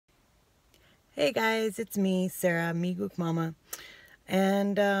Hey guys, it's me, Sarah, Migook Mama.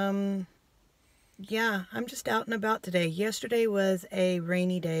 And yeah, I'm just out and about today. Yesterday was a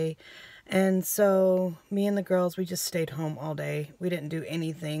rainy day, and so me and the girls, we just stayed home all day. We didn't do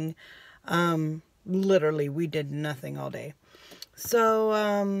anything. Literally, we did nothing all day.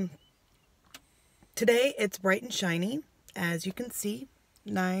 So today it's bright and shiny, as you can see.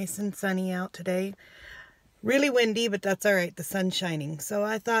 Nice and sunny out today. Really windy, but that's all right. The sun's shining. So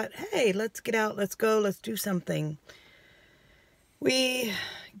I thought, hey, let's get out. Let's go. Let's do something. We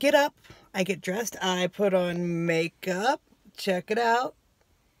get up. I get dressed. I put on makeup. Check it out.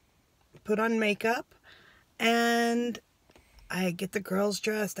 Put on makeup. And I get the girls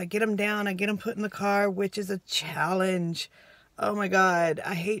dressed. I get them down. I get them put in the car, which is a challenge. Oh my God.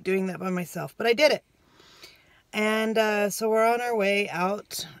 I hate doing that by myself, but I did it. And so we're on our way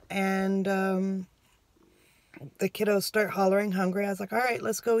out, and the kiddos start hollering hungry. I was like, all right,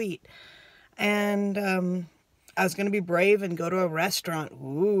 let's go eat. And I was going to be brave and go to a restaurant.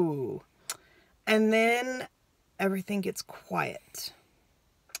 Ooh. And then everything gets quiet.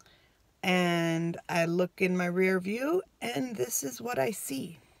 And I look in my rear view, and this is what I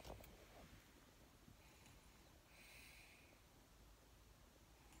see.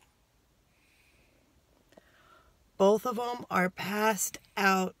 Both of them are passed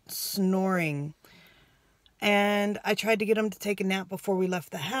out snoring. And I tried to get them to take a nap before we left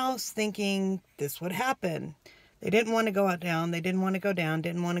the house, thinking this would happen. They didn't want to go out down. They didn't want to go down,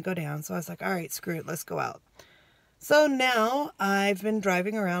 didn't want to go down. So I was like, all right, screw it. Let's go out. So now I've been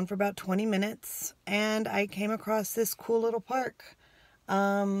driving around for about 20 minutes, and I came across this cool little park.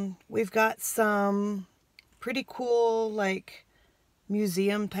 We've got some pretty cool, like,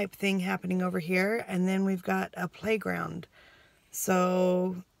 museum type thing happening over here. And then we've got a playground.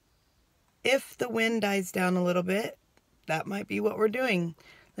 So if the wind dies down a little bit, that might be what we're doing.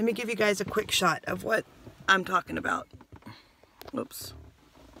 Let me give you guys a quick shot of what I'm talking about. Whoops.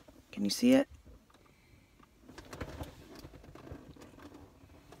 Can you see it?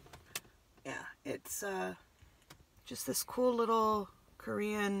 Yeah, it's just this cool little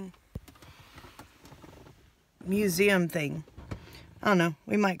Korean museum thing. I don't know.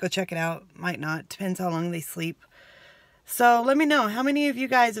 We might go check it out. Might not. Depends how long they sleep. So let me know, how many of you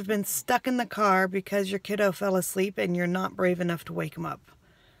guys have been stuck in the car because your kiddo fell asleep and you're not brave enough to wake him up?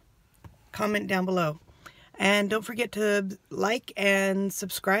 Comment down below. And don't forget to like and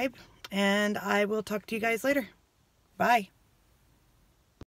subscribe. And I will talk to you guys later. Bye.